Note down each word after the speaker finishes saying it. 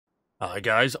Hi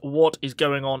guys, what is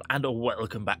going on, and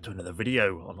welcome back to another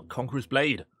video on Conqueror's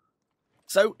Blade.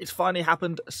 So, it's finally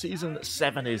happened, Season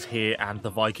 7 is here and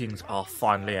the Vikings are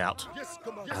finally out.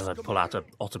 As I pull out an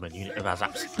Ottoman unit of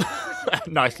Azaps.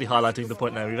 Nicely highlighting the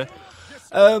point there, Eva.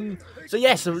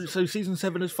 So Season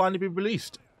 7 has finally been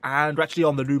released. And we're actually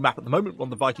on the new map at the moment,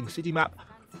 on the Viking City map.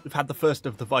 We've had the first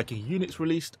of the Viking units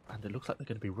released, and it looks like they're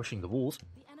going to be rushing the walls.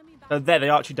 There they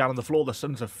are, actually down on the floor, the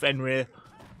Sons of Fenrir.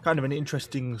 Kind of an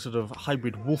interesting sort of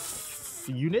hybrid wolf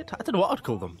unit. I don't know what I'd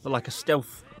call them. They're like a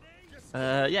stealth,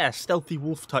 stealthy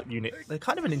wolf type unit. They're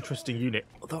kind of an interesting unit,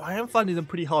 although I am finding them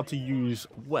pretty hard to use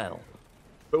well.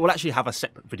 But we'll actually have a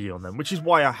separate video on them, which is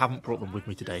why I haven't brought them with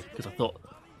me today, because I thought,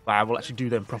 well, I will actually do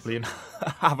them properly and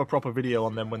have a proper video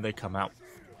on them when they come out.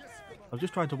 I'm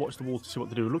just trying to watch the walls to see what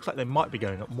to do. It looks like they might be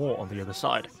going up more on the other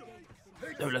side.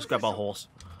 So let's grab our horse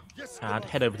and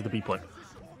head over to the B point.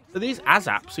 So these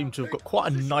Azaps seem to have got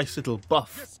quite a nice little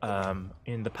buff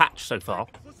in the patch so far.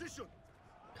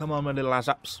 Come on, my little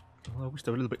Azaps. Oh, I wish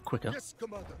they were a little bit quicker.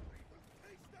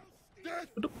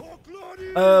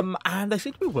 And they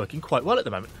seem to be working quite well at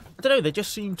the moment. I don't know, they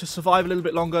just seem to survive a little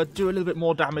bit longer, do a little bit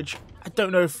more damage. I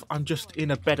don't know if I'm just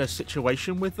in a better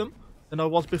situation with them than I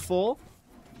was before.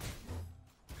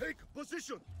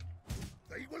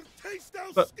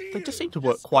 But they just seem to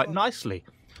work quite nicely.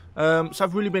 So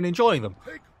I've really been enjoying them.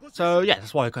 So yeah,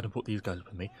 that's why I kind of put these guys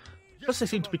with me. Plus they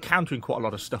seem to be countering quite a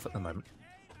lot of stuff at the moment.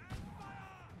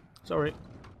 Sorry,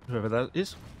 whoever that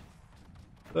is.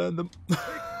 Burn them.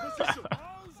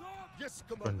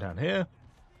 Run down here.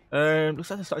 Looks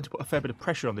like they're starting to put a fair bit of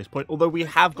pressure on this point, although we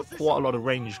have got quite a lot of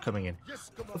range coming in.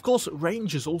 Of course,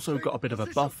 range has also got a bit of a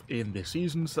buff in this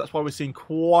season, so that's why we're seeing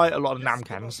quite a lot of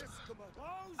Namcans.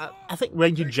 I think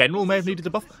range in general may have needed a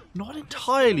buff. Not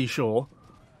entirely sure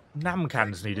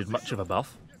Namcans needed much of a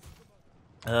buff.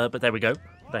 But there we go.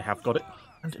 They have got it.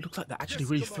 And it looks like they're actually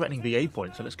really threatening the A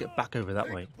point, so let's get back over that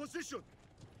way.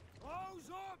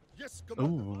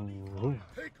 Ooh.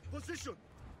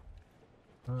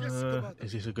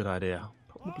 Is this a good idea?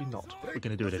 Probably not, but we're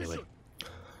going to do it anyway.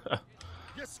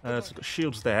 So we've got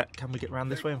shields there. Can we get around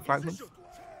this way and flank them?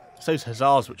 So's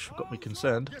Hussars, which got me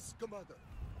concerned.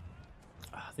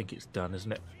 I think it's done,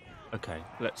 isn't it? Okay,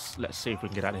 let's see if we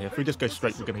can get out of here. If we just go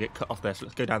straight, we're going to get cut off there, so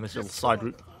let's go down this little side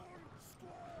route.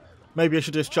 Maybe I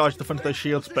should just charge the front of those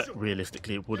shields, but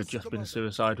realistically it would have just been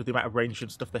suicide with the amount of range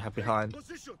and stuff they have behind.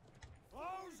 So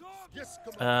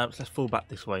let's fall back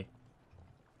this way.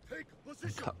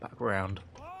 And cut back round.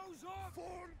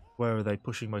 Where are they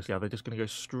pushing mostly? Are they just going to go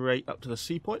straight up to the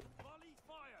C point?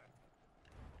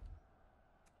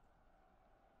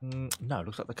 No, it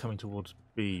looks like they're coming towards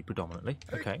B predominantly.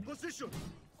 Okay.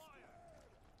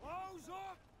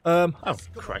 Oh,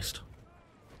 Christ.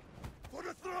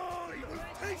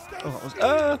 Oh, that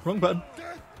was... wrong button.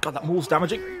 God, that wall's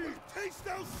damaging.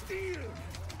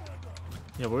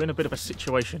 Yeah, we're in a bit of a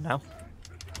situation now.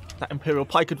 That Imperial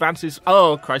Pike advances.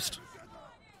 Oh, Christ.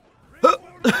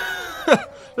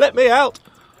 Let me out.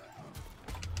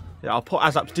 Yeah, our poor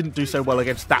Azaps didn't do so well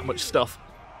against that much stuff.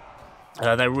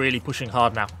 They're really pushing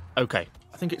hard now. Okay,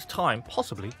 I think it's time,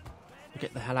 possibly, to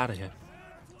get the hell out of here.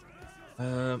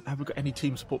 Have we got any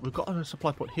team support? We've got a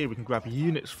supply point here we can grab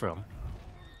units from.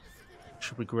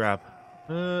 Should we grab...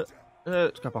 let's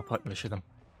grab our Pike Militia then.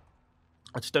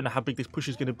 I just don't know how big this push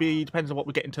is going to be. Depends on what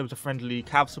we get in terms of friendly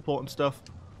cav support and stuff.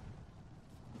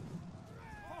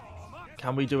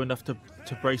 Can we do enough to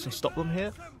brace and stop them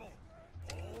here?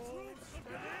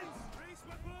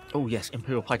 Oh yes,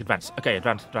 Imperial Pike advance. Okay,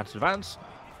 advance.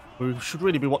 We should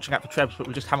really be watching out for Trebs, but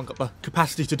we just haven't got the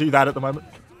capacity to do that at the moment.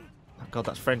 Thank God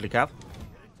that's friendly cav.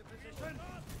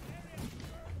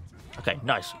 Okay,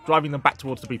 nice. Driving them back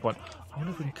towards the B point. I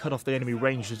wonder if we can cut off the enemy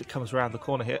range as it comes around the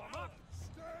corner here.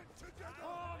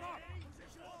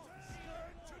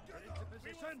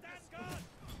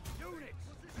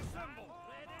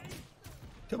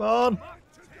 Come on!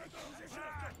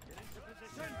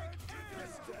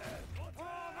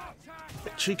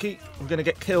 Bit cheeky. I'm going to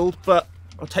get killed, but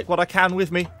I'll take what I can with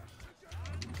me.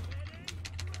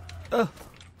 Oh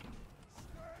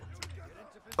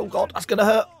God, that's going to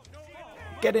hurt.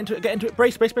 Get into it.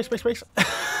 Brace.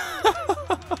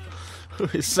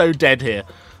 It's so dead here,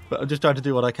 but I'm just trying to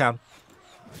do what I can.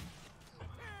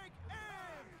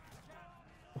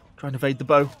 Trying to evade the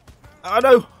bow. Oh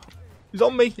no! He's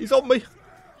on me!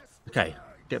 Okay,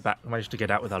 get back. I managed to get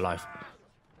out with our life.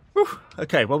 Whew.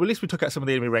 Okay, well at least we took out some of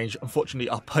the enemy range. Unfortunately,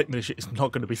 our Pike Militia is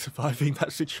not going to be surviving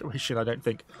that situation, I don't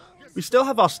think. We still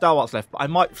have our Stalwarts left, but I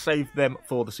might save them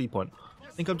for the C point.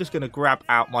 I think I'm just going to grab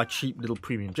out my cheap little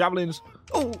premium javelins.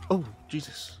 Oh,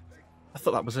 Jesus. I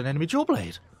thought that was an enemy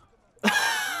jawblade.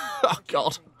 Oh,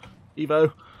 God.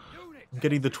 Evo. I'm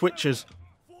getting the twitches.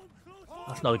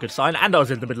 That's not a good sign. And I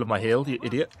was in the middle of my heal, you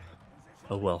idiot.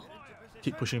 Oh well.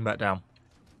 Keep pushing back down.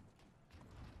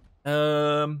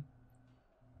 Got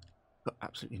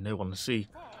absolutely no one to see.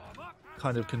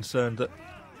 Kind of concerned that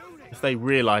if they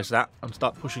realise that and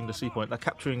start pushing the C point, they're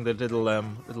capturing the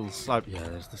little side. Yeah,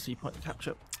 there's the C point to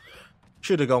capture.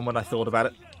 Should have gone when I thought about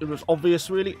it. It was obvious,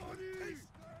 really.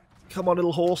 Come on,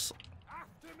 little horse.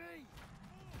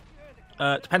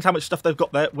 Depends how much stuff they've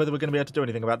got there, whether we're going to be able to do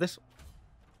anything about this.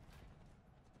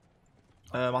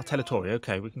 Artillery,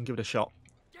 okay, we can give it a shot.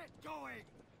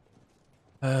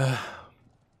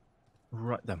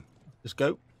 Right then, let's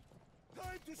go.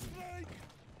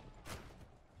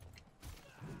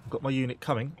 I've got my unit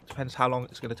coming. Depends how long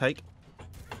it's going to take.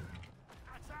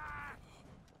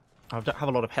 I don't have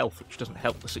a lot of health, which doesn't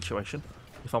help the situation,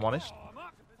 if I'm honest.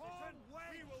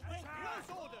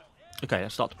 Okay,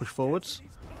 let's start to push forwards.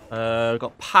 We've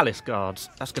got palace guards.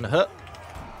 That's going to hurt.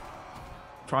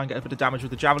 Try and get a bit of damage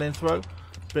with the javelin throw.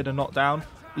 Bit of knockdown.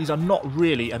 These are not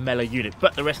really a melee unit,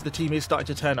 but the rest of the team is starting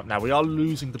to turn up now. We are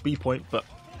losing the B point, but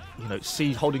you know,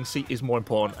 holding C is more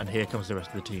important, and here comes the rest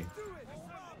of the team.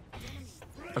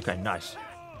 Okay, nice.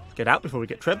 Let's get out before we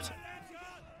get trebbed.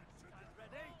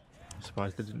 I'm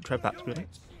surprised they didn't treb that, to be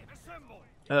honest.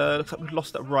 Looks like we've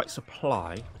lost that right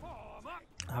supply.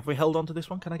 Have we held on to this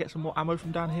one? Can I get some more ammo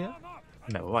from down here?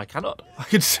 No, I cannot. I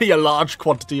can see a large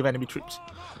quantity of enemy troops.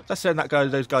 Let's send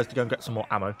those guys to go and get some more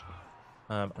ammo.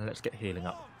 And let's get healing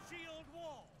up.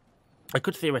 I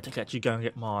could theoretically actually go and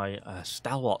get my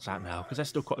stalwarts out now, because they're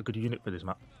still quite a good unit for this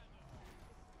map.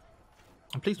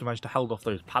 I'm pleased we managed to hold off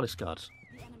those palace guards.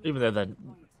 Even though they're,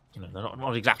 you know, they're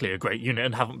not exactly a great unit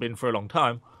and haven't been for a long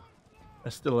time.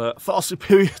 They're still far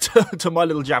superior to my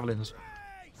little javelins.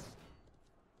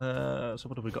 So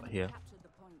what have we got here?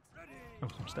 Oh,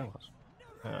 some stalwarts.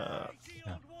 Yeah,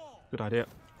 good idea.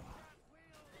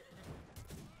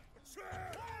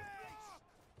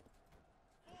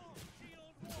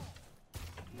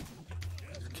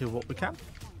 Let's kill what we can.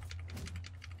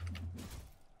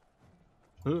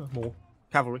 More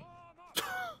cavalry.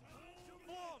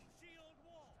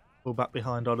 Pull back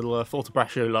behind our little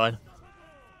Fortebraccio line.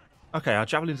 Okay, our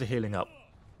javelins are healing up.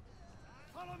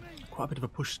 Quite a bit of a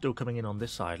push still coming in on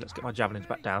this side. Let's get my javelins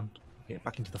back down. Get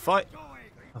back into the fight.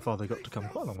 How far they got to come?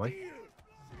 Quite a long way.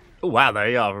 Oh wow,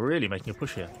 they are really making a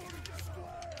push here.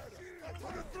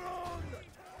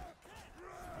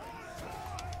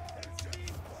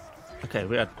 Okay,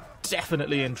 we are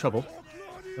definitely in trouble.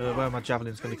 Where are my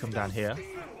javelins going to come down here?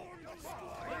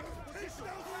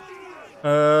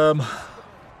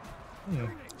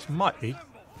 This might be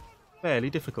fairly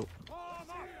difficult.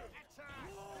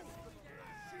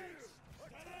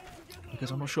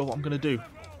 Because I'm not sure what I'm going to do.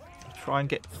 Try and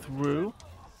get through.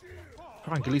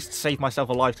 Try and at least save myself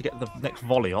alive to get the next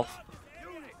volley off.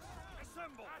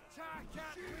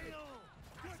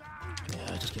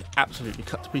 Yeah, just get absolutely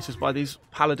cut to pieces by these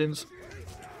paladins.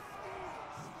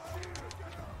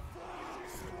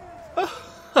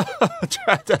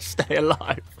 Try to stay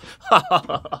alive.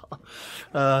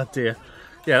 Oh dear.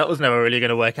 Yeah, that was never really going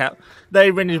to work out.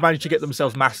 They really managed to get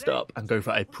themselves masked up and go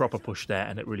for a proper push there,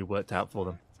 and it really worked out for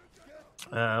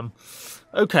them.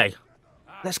 Okay.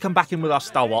 Let's come back in with our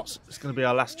stalwarts. It's going to be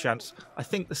our last chance. I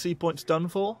think the C point's done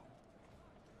for.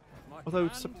 Although,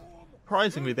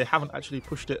 surprisingly, they haven't actually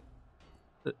pushed it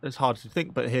as hard as you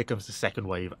think. But here comes the second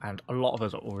wave, and a lot of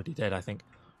us are already dead, I think.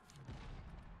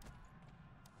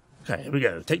 Okay, here we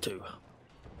go. Take two.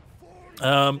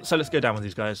 So let's go down with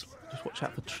these guys. Just watch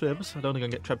out for trebs. I don't think I'm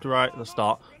going to get trebbed right at the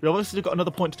start. We've obviously got another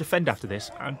point to defend after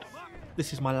this, and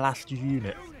this is my last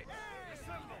unit.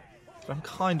 So I'm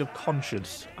kind of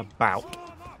conscious about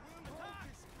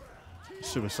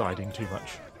suiciding too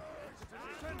much.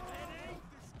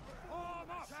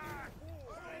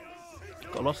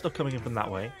 Got a lot of stuff coming in from that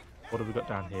way. What have we got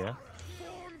down here?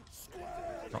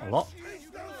 Not a lot.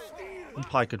 And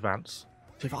pike advance.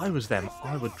 If I was them,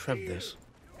 I would treb this.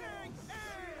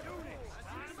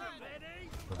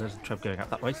 Well, there's the treb going out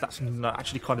that way, so that's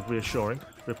actually kind of reassuring.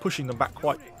 We're pushing them back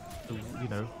quite, you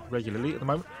know, regularly at the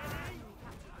moment.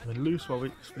 I'm loose while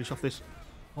we finish off this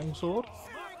long sword.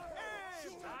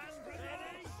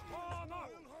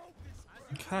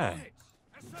 Okay.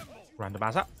 Random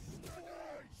as that.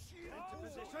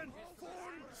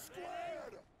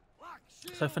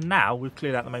 So for now, we've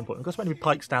cleared out the main point. We've got so many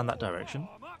pikes down that direction.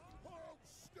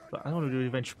 But I don't want to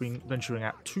be venturing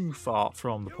out too far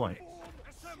from the point.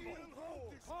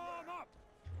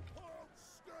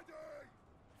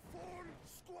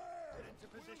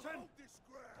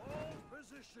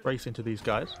 Race into these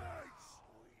guys.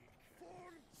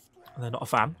 And they're not a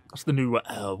fan. That's the new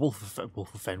Wolf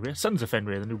of Fenrir. Sons of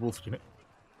Fenrir, the new Wolf unit.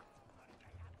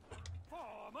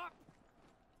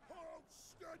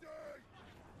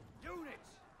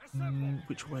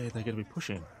 Which way are they going to be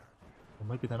pushing? Or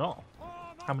maybe they're not.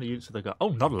 How many units have they got? Oh,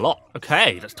 not a lot.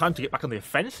 Okay, it's time to get back on the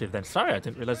offensive then. Sorry, I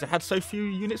didn't realise they had so few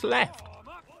units left.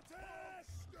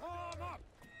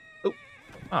 Oh.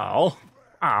 Ow.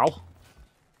 Ow.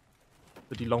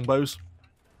 Bloody longbows.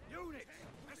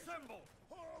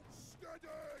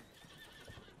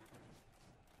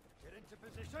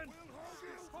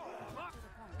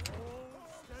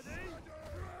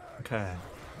 Okay.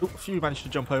 Oh, a few managed to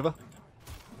jump over.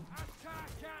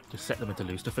 Just set them into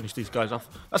loose to finish these guys off.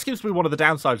 That seems to be one of the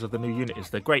downsides of the new unit. Is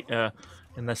they're great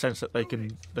in the sense that they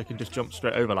can just jump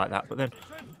straight over like that. But then,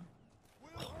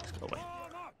 oh, let's get away.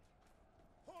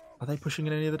 Are they pushing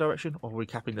in any other direction, or are we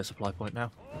capping their supply point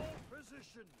now?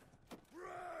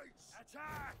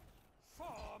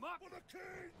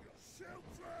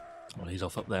 Well, he's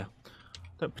off up there.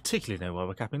 Don't particularly know why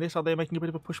we're capping this. Are they making a bit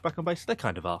of a pushback on base? They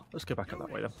kind of are. Let's go back up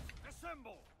that way then.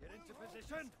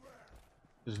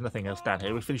 There's nothing else down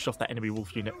here. We finished off that enemy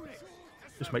wolf unit.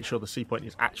 Just make sure the sea point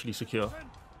is actually secure.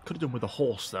 Could have done with a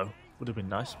horse though. Would have been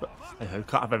nice, but hey ho,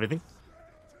 can't have everything.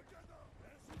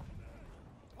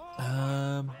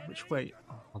 Which way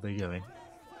are they going?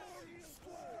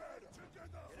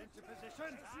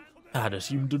 I'd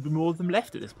assumed there'd be more of them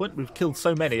left at this point. We've killed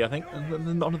so many, I think,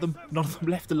 and none of them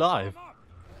left alive.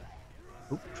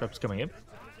 Oh, Treb's coming in.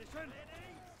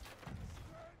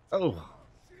 Oh.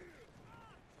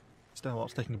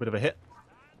 Stalwart's taking a bit of a hit.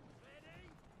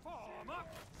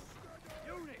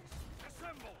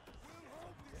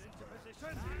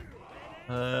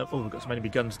 Oh, we've got some enemy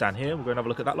guns down here. We'll go and have a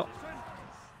look at that lot.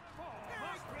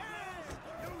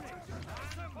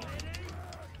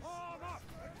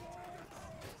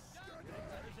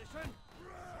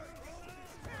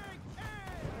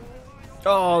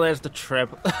 Oh, there's the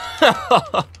Treb.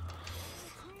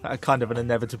 Kind of an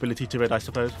inevitability to it, I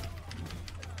suppose.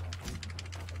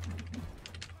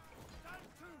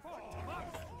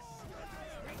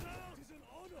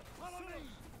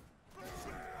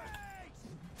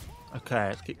 Okay,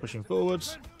 let's keep pushing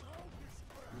forwards.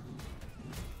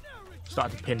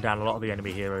 Starting to pin down a lot of the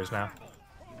enemy heroes now.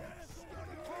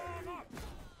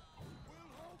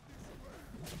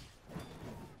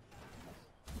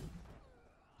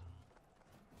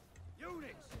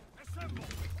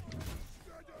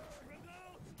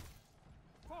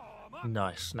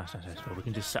 Nice, nice. Well, we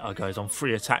can just set our guys on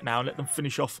free attack now and let them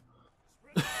finish off.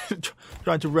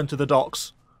 Trying to run to the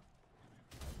docks.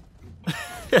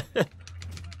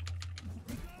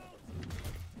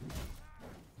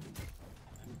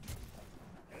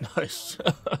 Nice.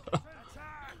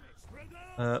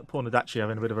 Poor Nadachi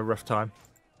having a bit of a rough time.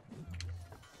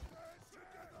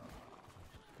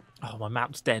 Oh, my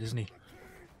map's dead, isn't he?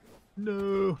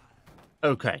 No.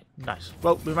 Okay, nice.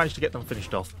 Well, we managed to get them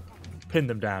finished off, pin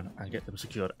them down, and get them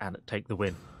secured and take the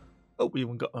win. Oh, we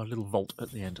even got a little vault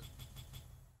at the end.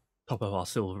 Top of our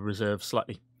silver reserve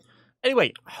slightly.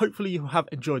 Anyway, hopefully you have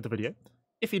enjoyed the video.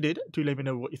 If you did, do let me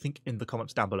know what you think in the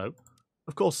comments down below.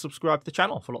 Of course, subscribe to the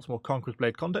channel for lots more Conqueror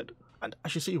Blade content, and I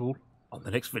shall see you all on the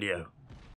next video.